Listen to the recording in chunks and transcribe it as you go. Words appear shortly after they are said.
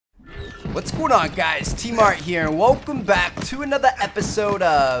What's going on, guys? T-Mart here, and welcome back to another episode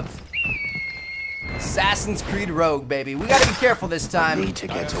of Assassin's Creed Rogue, baby. We gotta be careful this time. Need to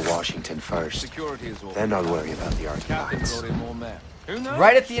get to Washington first. Then I'll worry about the artifacts.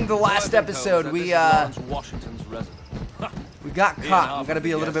 Right at the end of the last episode, we got caught. We gotta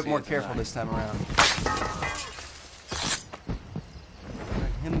be a little bit more careful this time around.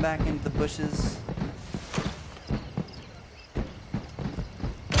 Him back into the bushes.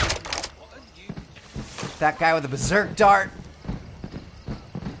 That guy with the berserk dart.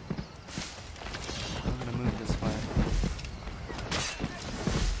 I'm gonna move this way.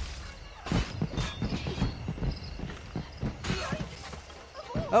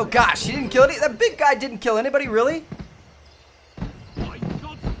 Oh gosh, he didn't kill any. That big guy didn't kill anybody, really? What in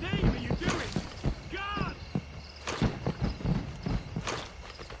God's name are you doing? God!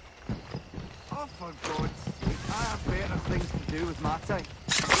 Oh, for God's sake, I have better things to do with my time.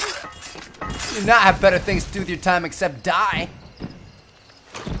 You do not have better things to do with your time except die.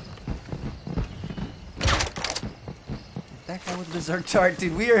 That guy with the berserk dart,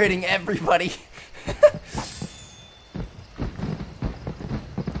 dude, we are hitting everybody.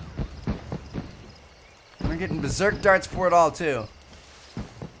 We're getting berserk darts for it all, too.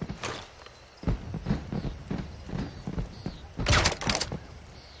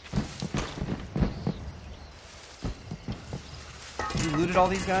 You looted all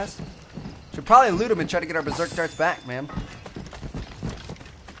these guys? Should probably loot them and try to get our berserk darts back, man.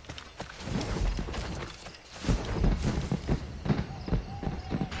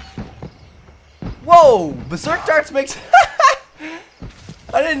 Whoa! Berserk darts makes...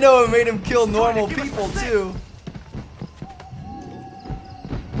 I didn't know it made him kill normal people, too.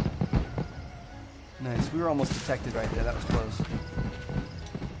 Nice. We were almost detected right there. That was close.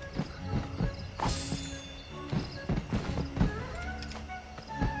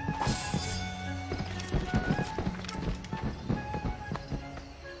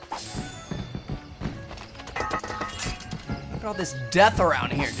 Look at all this death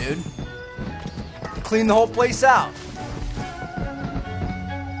around here, dude. Clean the whole place out.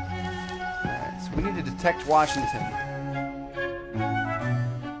 Alright, so we need to detect Washington.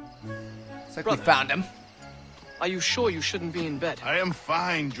 Looks like we found him. Are you sure you shouldn't be in bed? I am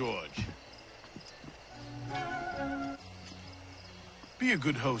fine, George. Be a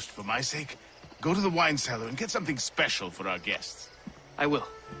good host for my sake. Go to the wine cellar and get something special for our guests. I will.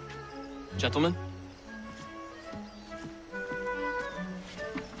 Gentlemen?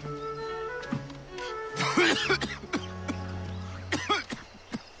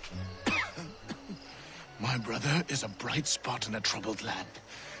 My brother is a bright spot in a troubled land.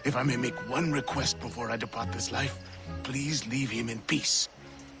 If I may make one request before I depart this life, please leave him in peace.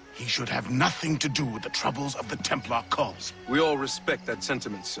 He should have nothing to do with the troubles of the Templar cause. We all respect that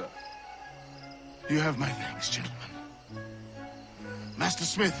sentiment, sir. You have my thanks, gentlemen. Master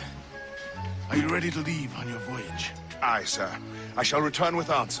Smith, are you ready to leave on your voyage? Aye, sir. I shall return with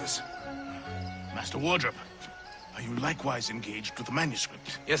answers. Master Wardrop, are you likewise engaged with the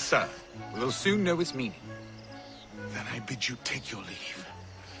manuscript? Yes, sir. We'll soon know its meaning. Then I bid you take your leave.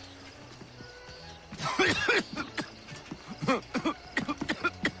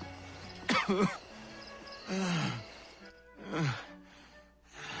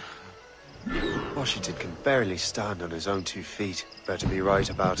 Washington can barely stand on his own 2 feet. Better be right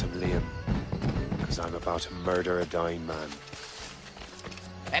about him, Liam. Because I'm about to murder a dying man.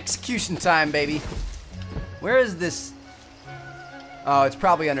 Execution time, baby. Where is this? Oh, it's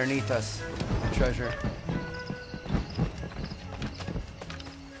probably underneath us. The treasure.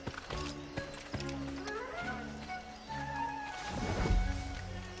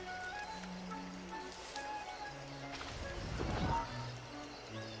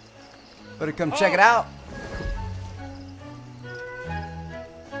 Better come check it out.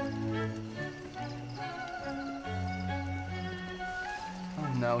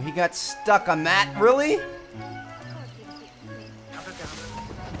 Oh no, he got stuck on that? Really?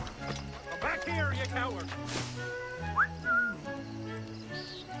 Come back here, you coward!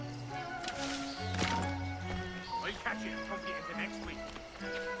 I'll catch you and pump you into next week.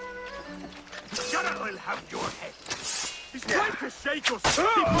 Shut up! I'll have your head. He's trying to shake us.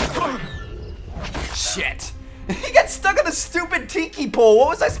 Shit. He got stuck on the stupid tiki pole. What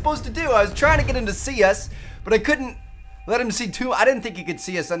was I supposed to do? I was trying to get him to see us, but I couldn't let him see too. I didn't think he could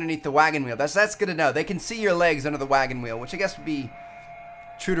see us underneath the wagon wheel. That's good to know. They can see your legs under the wagon wheel, which I guess would be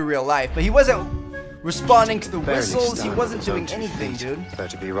true to real life. But he wasn't responding to the whistles. He wasn't doing anything, dude.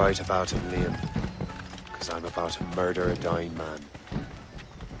 Better be right about him, Liam. Because I'm about to murder a dying man.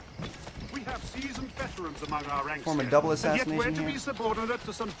 We have seasoned veterans among our ranks. Form a here, double and yet assassination we're to here. be subordinate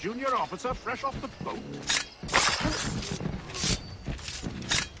to some junior officer fresh off the boat.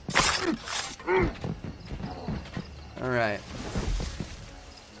 All right.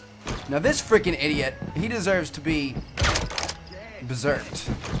 Now this freaking idiot, he deserves to be berserked.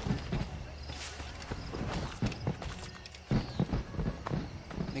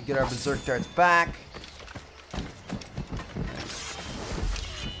 Let me get our berserk darts back.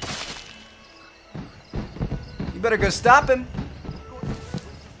 You better go stop him.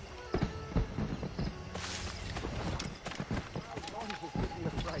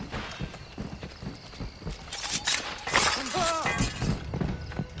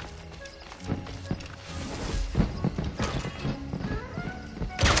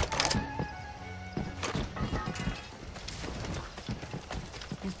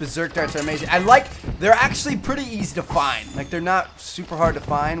 Berserk darts are amazing. They're actually pretty easy to find. Like, they're not super hard to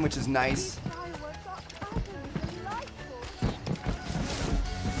find, which is nice.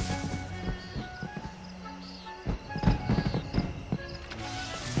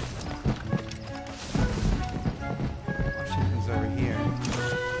 Washington's over here.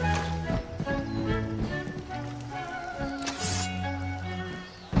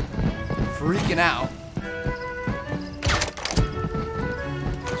 Freaking out.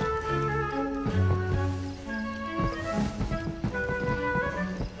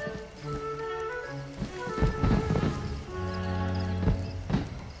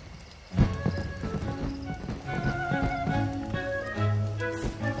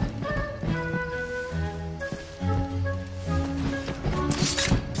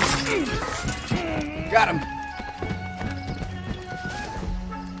 Got him.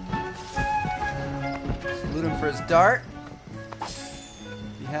 Salute him for his dart.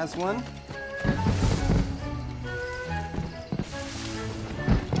 He has one.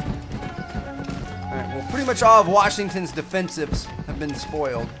 Alright, well, pretty much all of Washington's defensives have been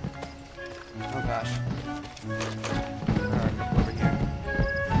spoiled. Oh gosh. Alright, over here.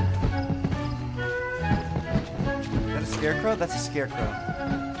 Is that a scarecrow? That's a scarecrow.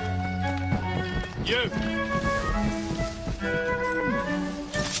 You!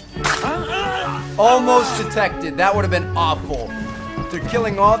 Almost detected. That would have been awful. They're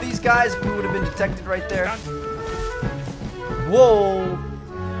killing all these guys if we would have been detected right there. Whoa.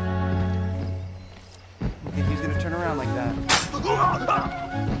 Okay, he's gonna turn around like that.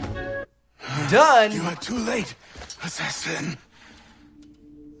 Done. You are too late, assassin.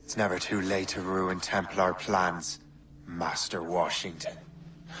 It's never too late to ruin Templar plans, Master Washington.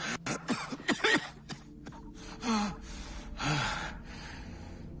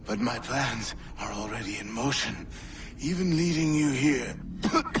 But my plans are already in motion. Even leading you here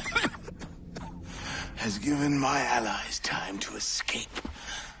has given my allies time to escape.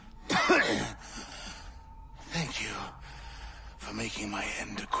 Thank you for making my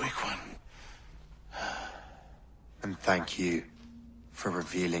end a quick one. And thank you for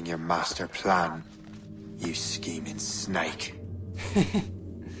revealing your master plan, you scheming snake.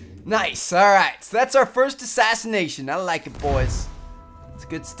 Nice. All right. So that's our first assassination. I like it, boys. It's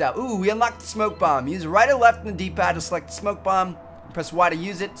good stuff. Ooh, we unlocked the smoke bomb. Use right or left on the D-pad to select the smoke bomb. Press Y to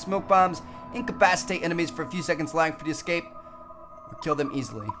use it. Smoke bombs incapacitate enemies for a few seconds, allowing for the escape or kill them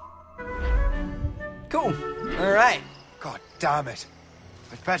easily. Cool. All right. God damn it.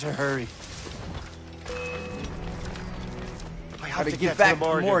 I'd better hurry. I have Gotta to get get back to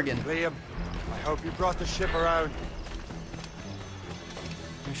to Morgan. Liam, I hope you brought the ship around.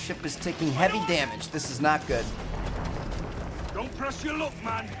 Your ship is taking heavy damage. This is not good. Don't press your luck,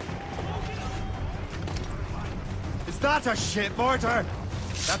 man! Is that a ship mortar?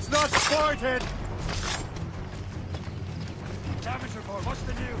 That's not sported! Damage report, what's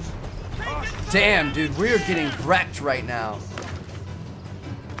the news? Damn, dude, we are getting wrecked right now.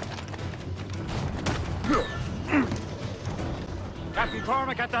 Captain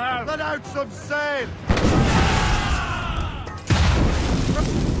Cormac at the helm! Let out some sail!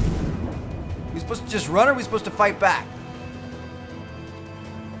 We supposed to just run or are we supposed to fight back?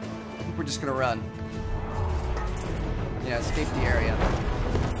 I think we're just gonna run. Yeah, escape the area.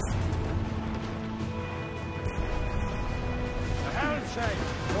 The helm shake!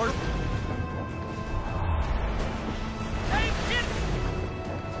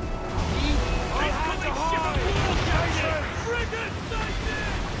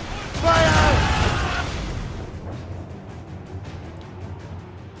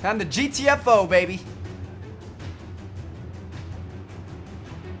 Time to GTFO, baby.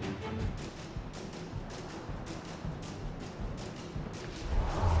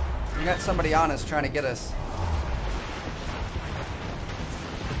 We got somebody on us trying to get us.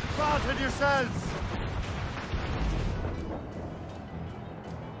 Fasten yourselves!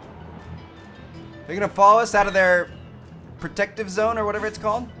 They're gonna follow us out of their protective zone or whatever it's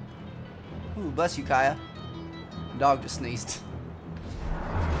called. Ooh, bless you, Kaya. The dog just sneezed.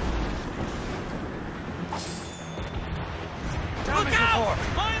 Look out!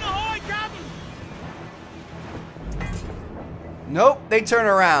 Mine ahoy, Captain! Nope, they turn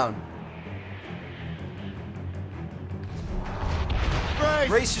around.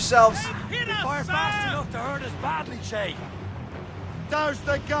 Brace yourselves. Hit us, Fire sir! fast enough to hurt us badly, Shay. Douse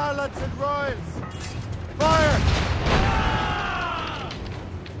the gallants and royals! Fire!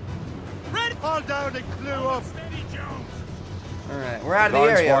 Ready! Haul down and clue up! Steady, Jones! Alright, we're out of the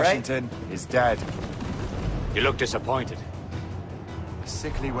Lawrence area, Washington is dead. You look disappointed. The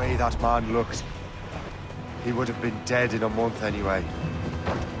sickly way that man looked. He would have been dead in a month anyway.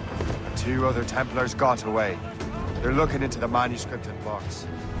 2 other Templars got away. They're looking into the manuscript and box.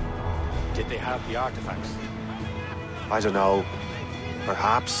 Did they have the artifacts? I don't know.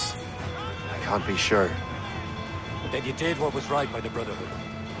 Perhaps. I can't be sure. Then you did what was right by the Brotherhood.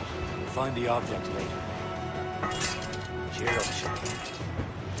 We'll find the object later. Cheer up, Shay.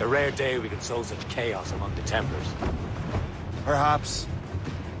 It's a rare day we can sow such chaos among the Templars. Perhaps.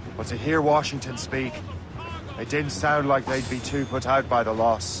 But to hear Washington speak, it didn't sound like they'd be too put out by the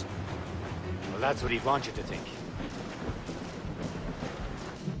loss. Well, that's what he'd want you to think.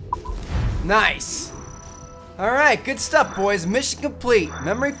 Nice. Alright, good stuff, boys. Mission complete.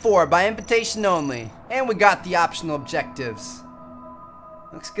 Memory 4 by invitation only. And we got the optional objectives.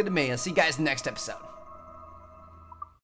 Looks good to me. I'll see you guys next episode.